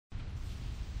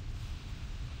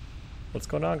What's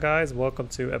going on, guys? Welcome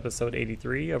to episode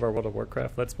 83 of our World of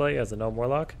Warcraft Let's Play as a Gnome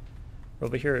Warlock. We're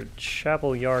over here at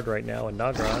Chapel Yard right now in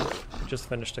Nagran. We just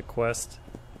finished a quest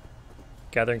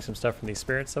gathering some stuff from these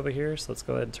spirits over here, so let's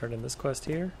go ahead and turn in this quest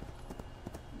here.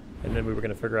 And then we were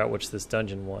going to figure out which this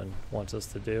dungeon one wants us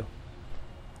to do.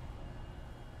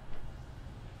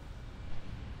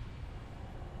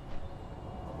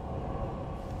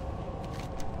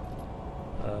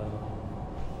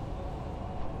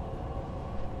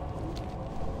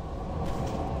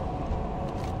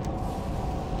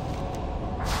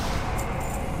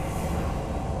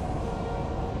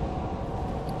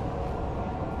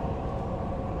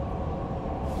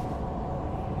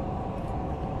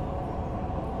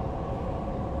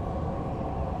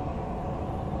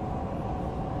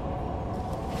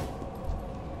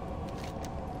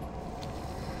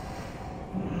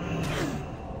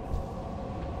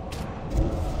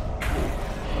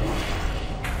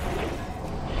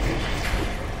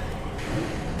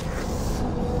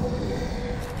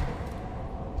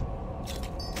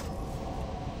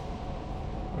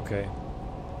 Okay,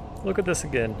 look at this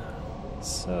again.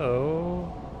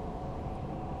 So,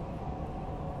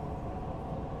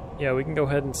 yeah, we can go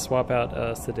ahead and swap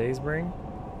out today's bring.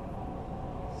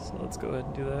 So let's go ahead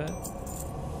and do that.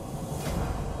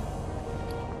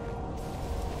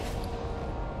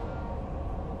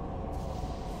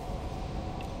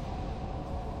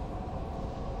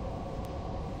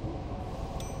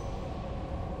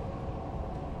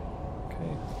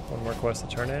 Okay, one more quest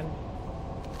to turn in.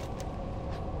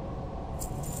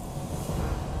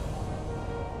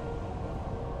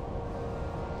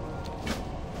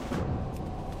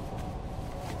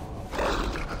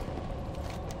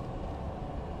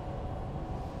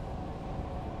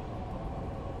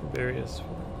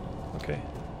 Okay,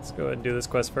 let's go ahead and do this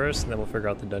quest first, and then we'll figure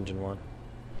out the dungeon one.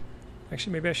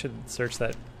 Actually, maybe I should search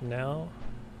that now.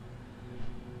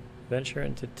 Venture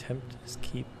into Tempest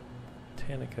Keep,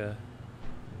 Tanica.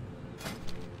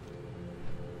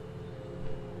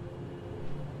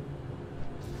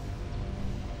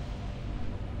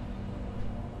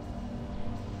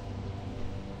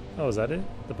 Oh, is that it?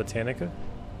 The Botanica?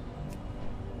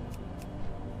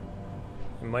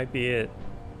 It might be it.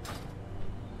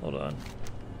 Hold on.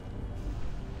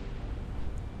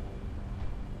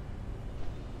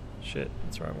 Shit,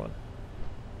 that's the wrong one.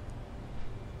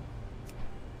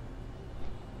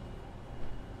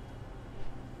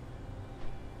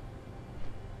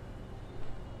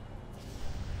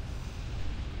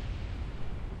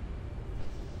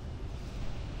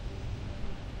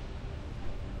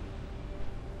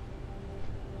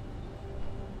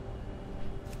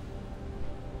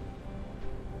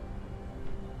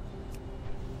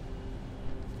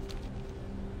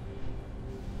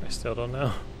 Still don't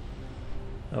know.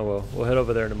 Oh well, we'll head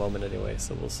over there in a moment anyway,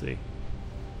 so we'll see.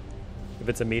 If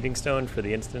it's a meeting stone for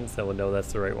the instance, then we'll know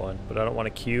that's the right one. But I don't want to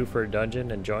queue for a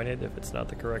dungeon and join it if it's not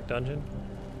the correct dungeon.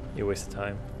 You waste of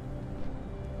time.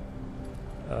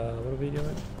 What are we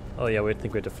doing? Oh yeah, we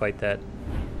think we had to fight that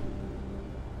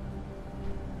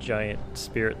giant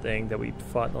spirit thing that we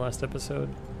fought in the last episode.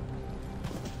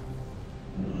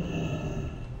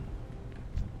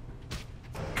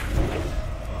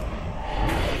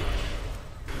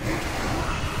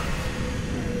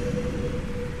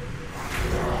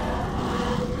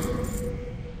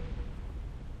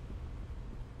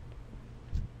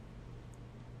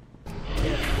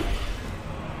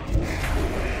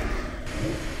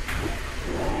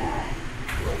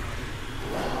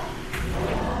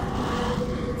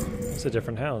 It's a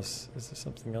different house. Is there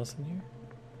something else in here?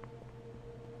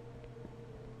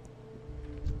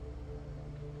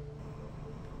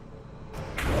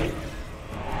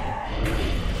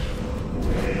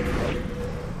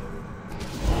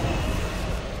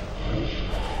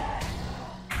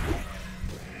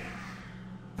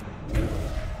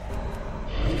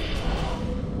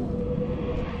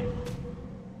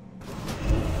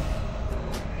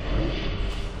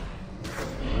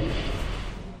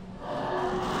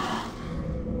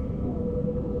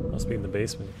 Must be in the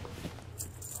basement.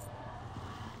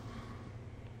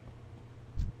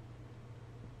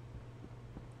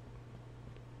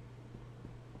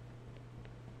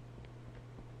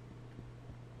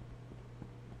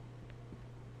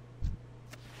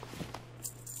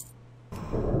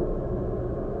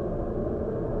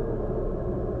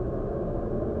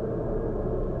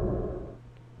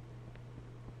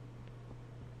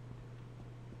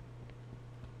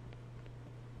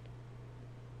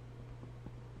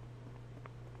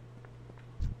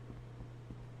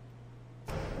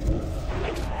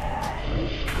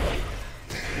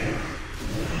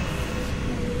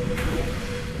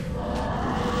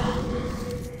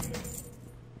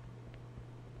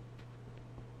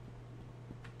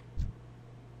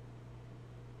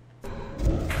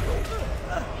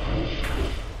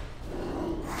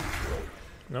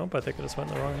 Nope, I think I just went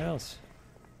in the wrong house.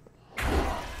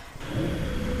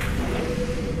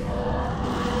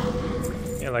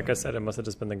 Yeah, like I said, it must have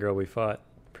just been the girl we fought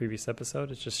previous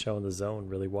episode. It's just showing the zone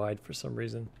really wide for some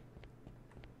reason.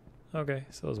 Okay,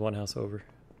 so it was one house over.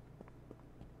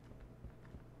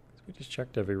 So we just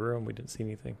checked every room, we didn't see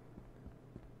anything.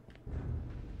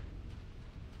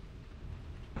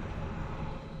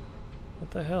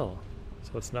 What the hell?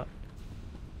 So it's not...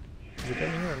 Is it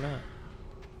in here or not?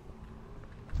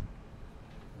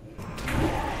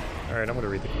 Alright, I'm gonna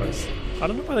read the quest. I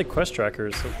don't know why the quest tracker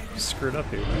is so screwed up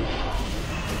here.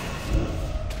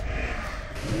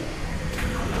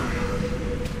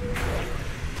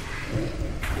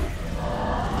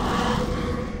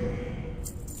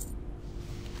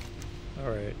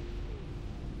 Alright.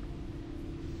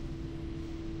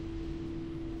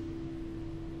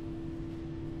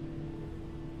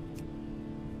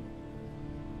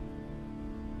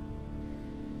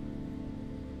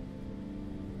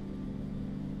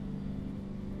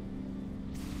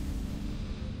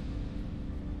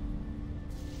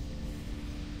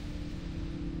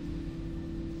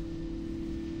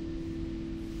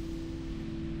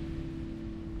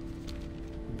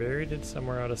 Buried it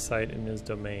somewhere out of sight in his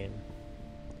domain.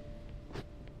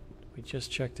 We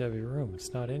just checked every room.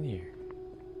 It's not in here.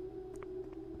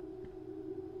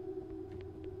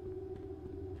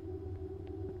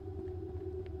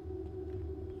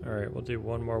 Alright, we'll do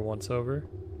one more once over.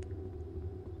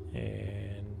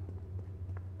 And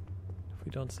if we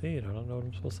don't see it, I don't know what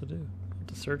I'm supposed to do. I have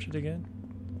to search it again?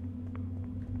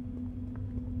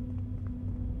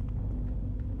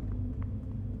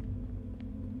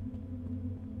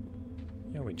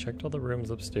 Yeah, we checked all the rooms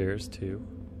upstairs too.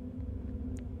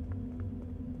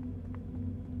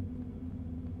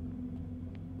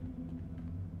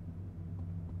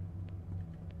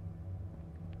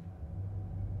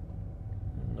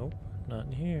 Nope, not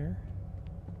in here.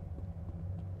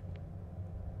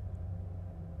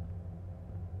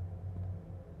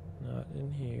 Not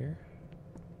in here.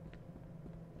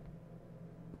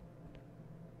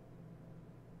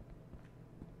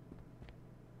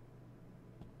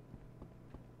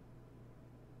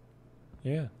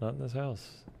 Yeah, not in this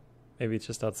house. Maybe it's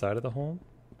just outside of the home?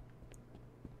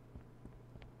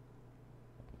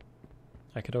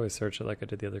 I could always search it like I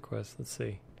did the other quest. Let's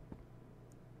see.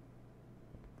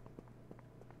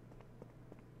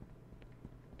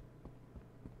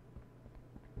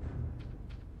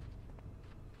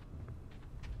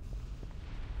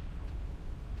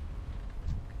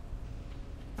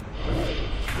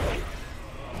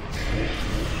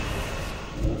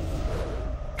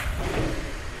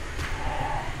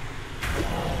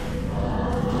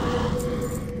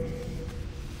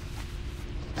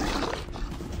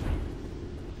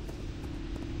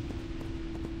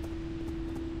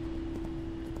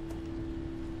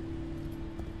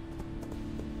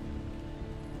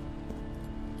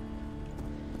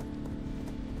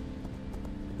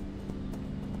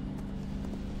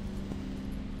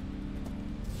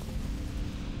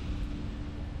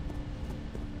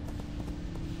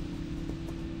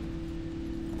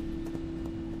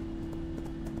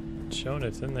 Shown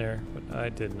it's in there, but I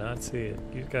did not see it.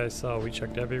 You guys saw we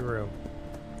checked every room.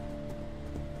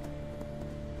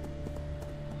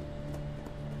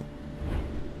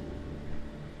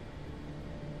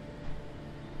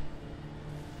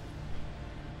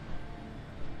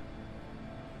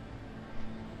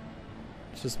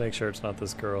 Let's just make sure it's not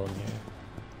this girl in here.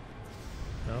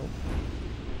 Nope.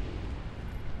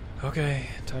 Okay,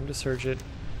 time to search it.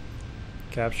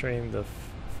 Capturing the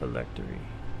phylactery.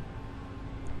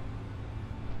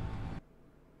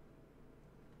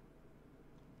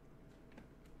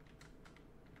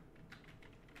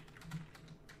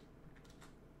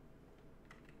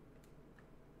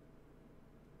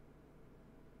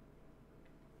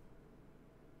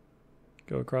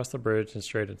 Go across the bridge and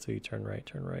straight until you turn right,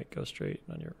 go straight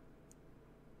on your...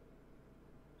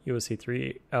 You will see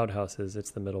 3 outhouses,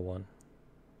 it's the middle one.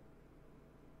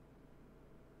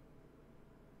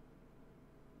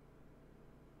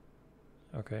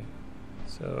 Okay,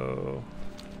 so...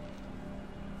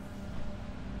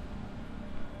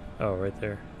 Oh, right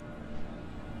there.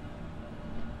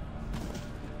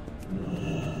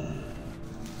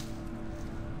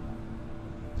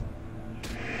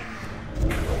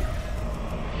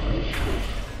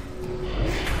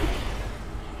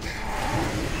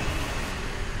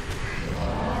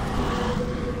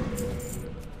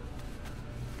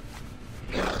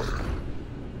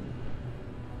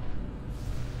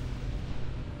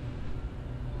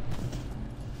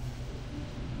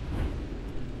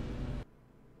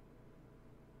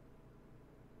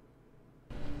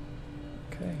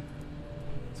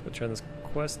 Let's go turn this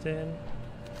quest in.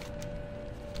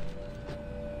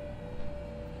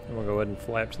 And we'll go ahead and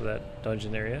fly up to that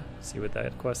dungeon area, see what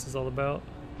that quest is all about.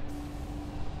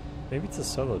 Maybe it's a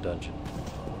solo dungeon.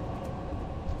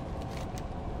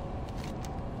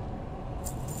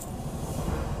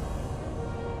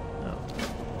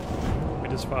 Oh. We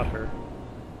just fought her.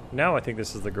 Now I think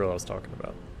this is the girl I was talking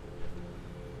about.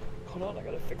 Hold on, I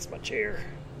gotta fix my chair.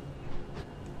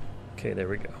 Okay, there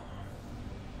we go.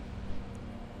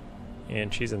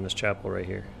 And she's in this chapel right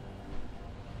here.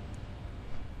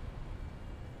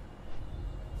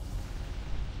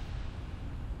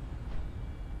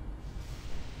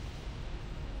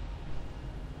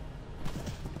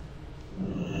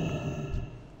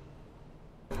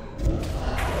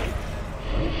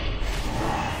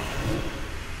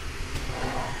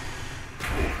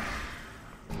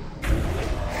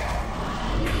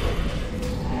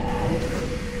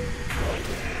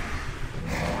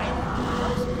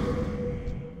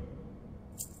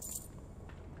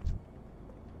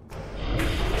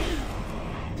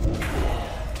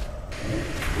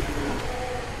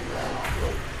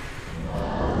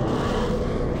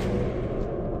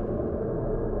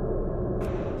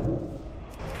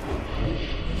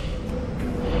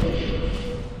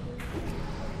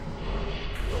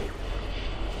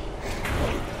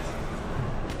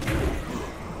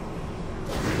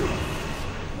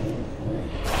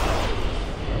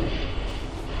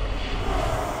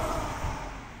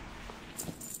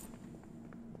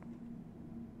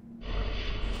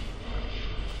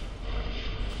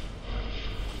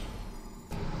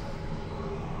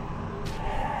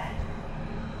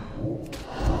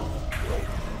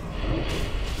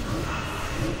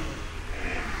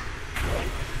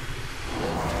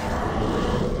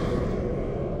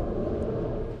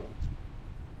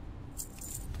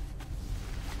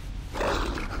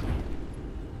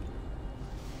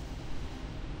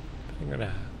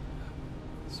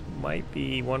 This might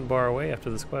be one bar away after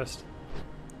this quest.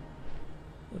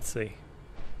 Let's see.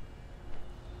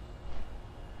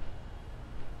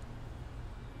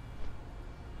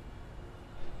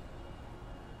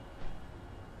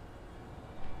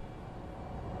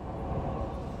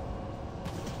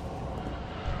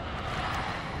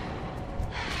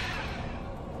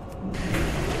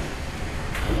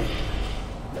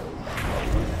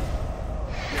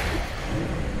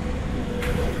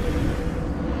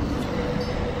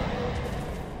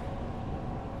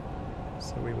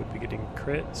 So we would be getting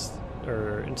crits,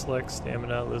 or intellect,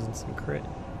 stamina, losing some crit,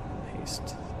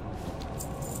 haste.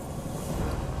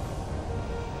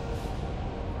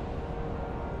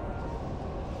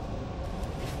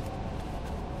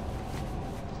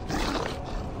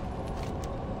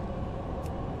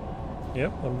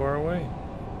 Yep, one bar away.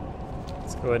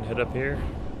 Let's go ahead and head up here.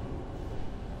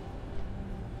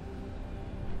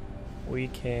 We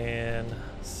can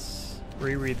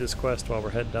reread this quest while we're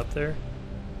heading up there.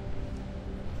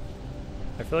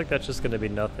 I feel like that's just going to be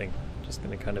nothing. Just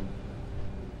going to kind of...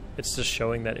 It's just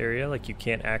showing that area, like you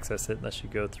can't access it unless you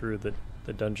go through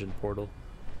the dungeon portal.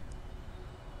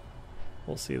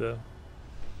 We'll see though.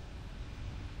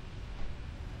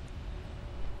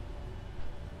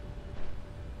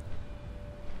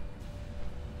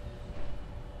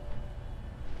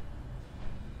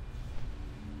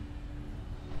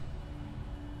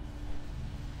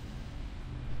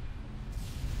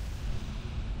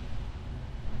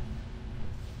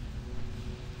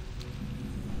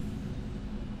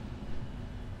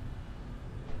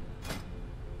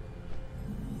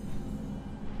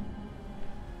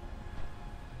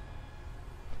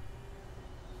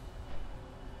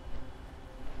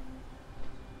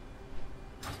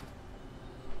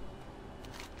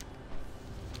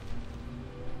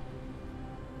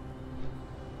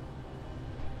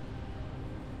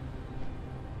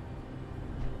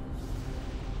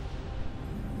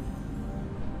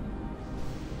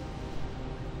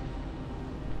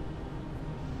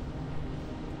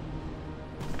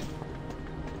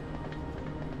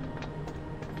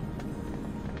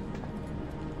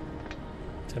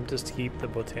 Attempt us to keep the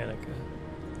Botanica.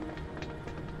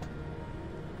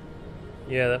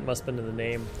 Yeah, that must have been the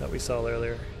name that we saw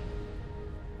earlier.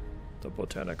 The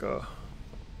Botanica.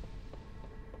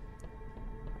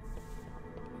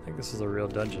 I think this is a real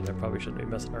dungeon. I probably shouldn't be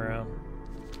messing around.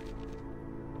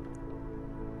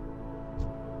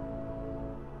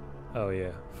 Oh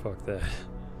yeah, fuck that.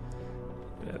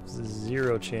 I have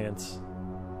zero chance.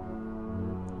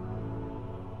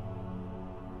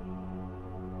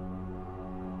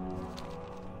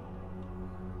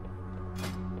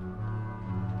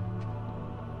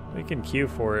 We can queue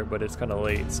for it, but it's kind of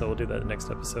late, so we'll do that next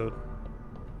episode.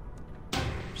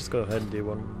 Just go ahead and do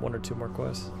one or two more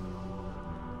quests.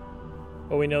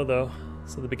 what we know though.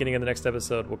 So the beginning of the next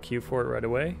episode, we'll queue for it right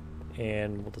away,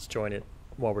 and we'll just join it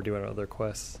while we're doing our other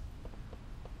quests.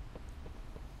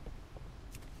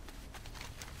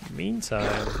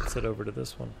 Meantime, let's head over to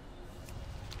this one.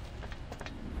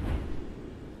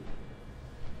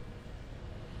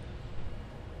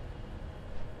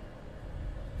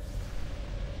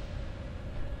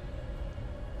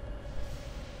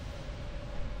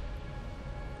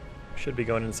 Should be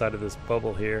going inside of this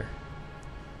bubble here.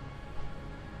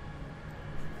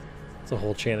 It's a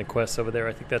whole chain of quests over there.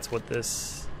 I think that's what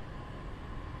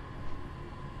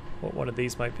what one of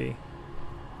these might be.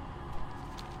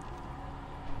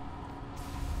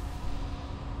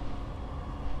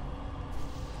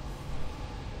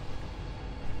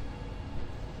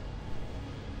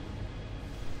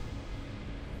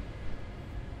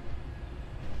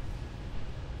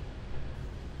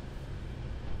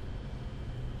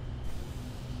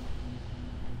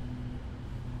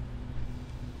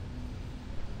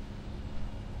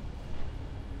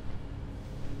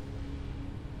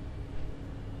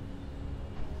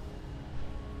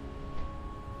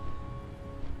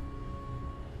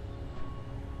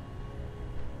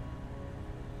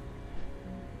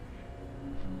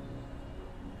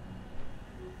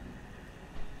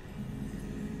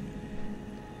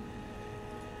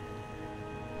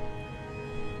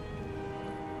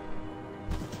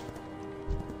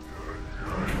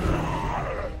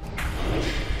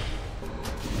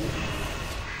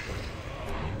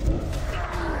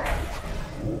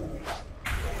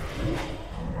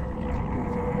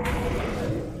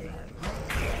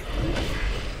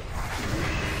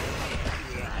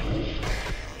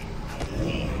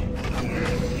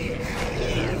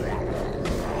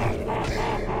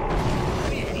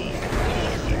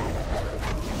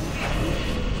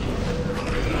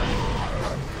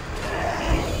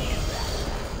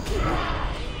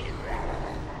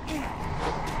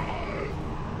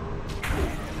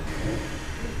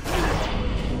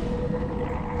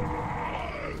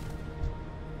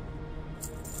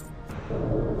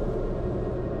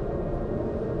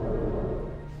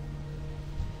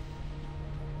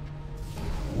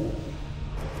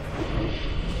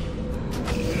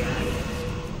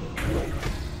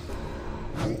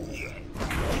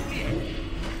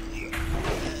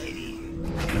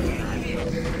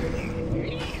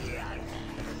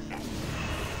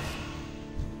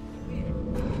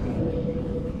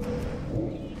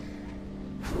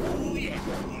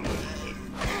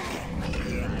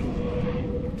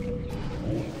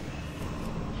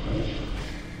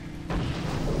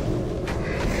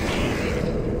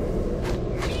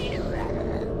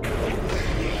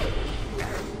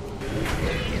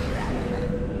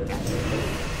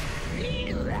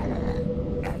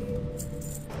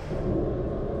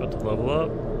 Level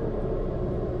up.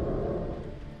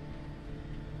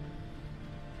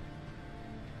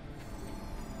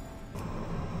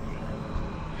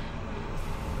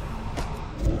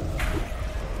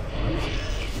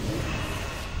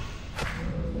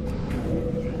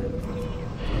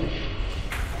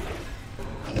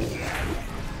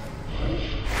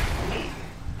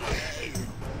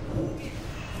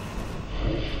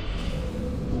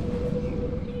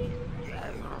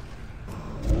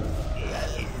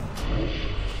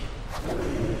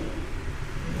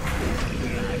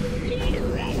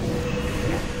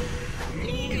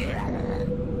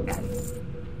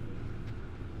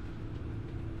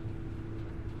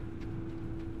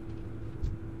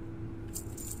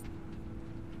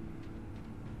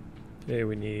 Okay,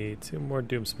 we need 2 more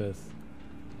Doomsmith.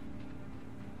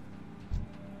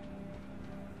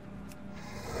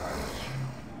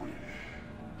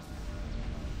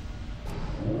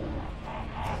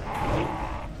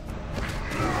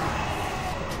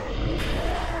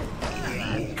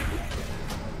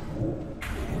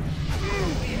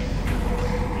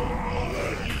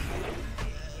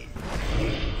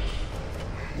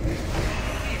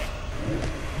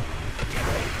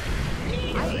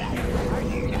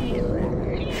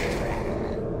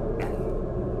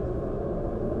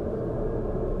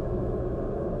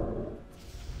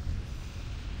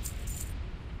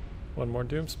 One more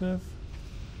Doomsmith.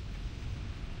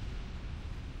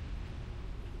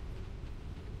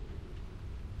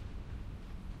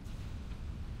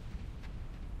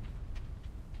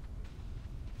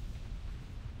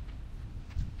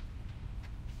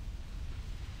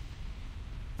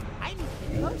 I need to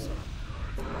get closer.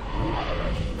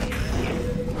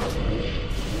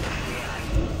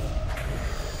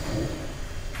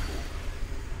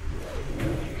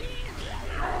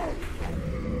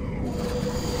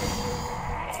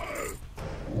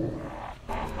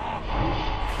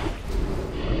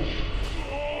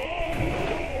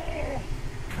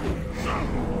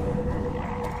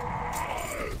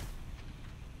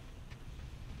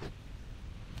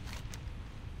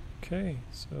 Okay,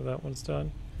 so that one's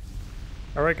done.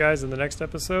 Alright guys, in the next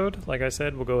episode, like I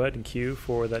said, we'll go ahead and queue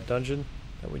for that dungeon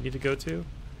that we need to go to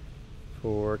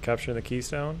for capturing the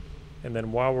keystone. And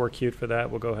then while we're queued for that,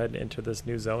 we'll go ahead and enter this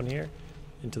new zone here,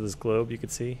 into this globe you can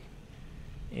see.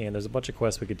 And there's a bunch of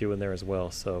quests we could do in there as well,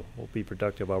 so we'll be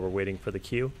productive while we're waiting for the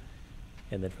queue.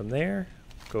 And then from there,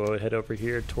 go head over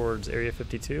here towards Area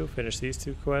 52, finish these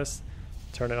 2 quests,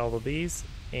 turn in all of these,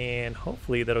 and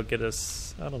hopefully that'll get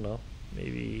us, I don't know,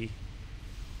 maybe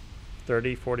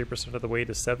 30-40% of the way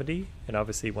to 70. And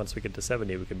obviously once we get to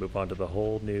 70, we can move on to the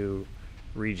whole new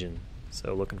region.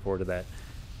 So looking forward to that.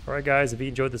 Alright guys, if you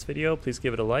enjoyed this video, please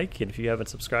give it a like, and if you haven't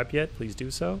subscribed yet, please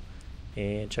do so.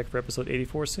 And check for episode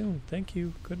 84 soon. Thank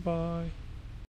you. Goodbye.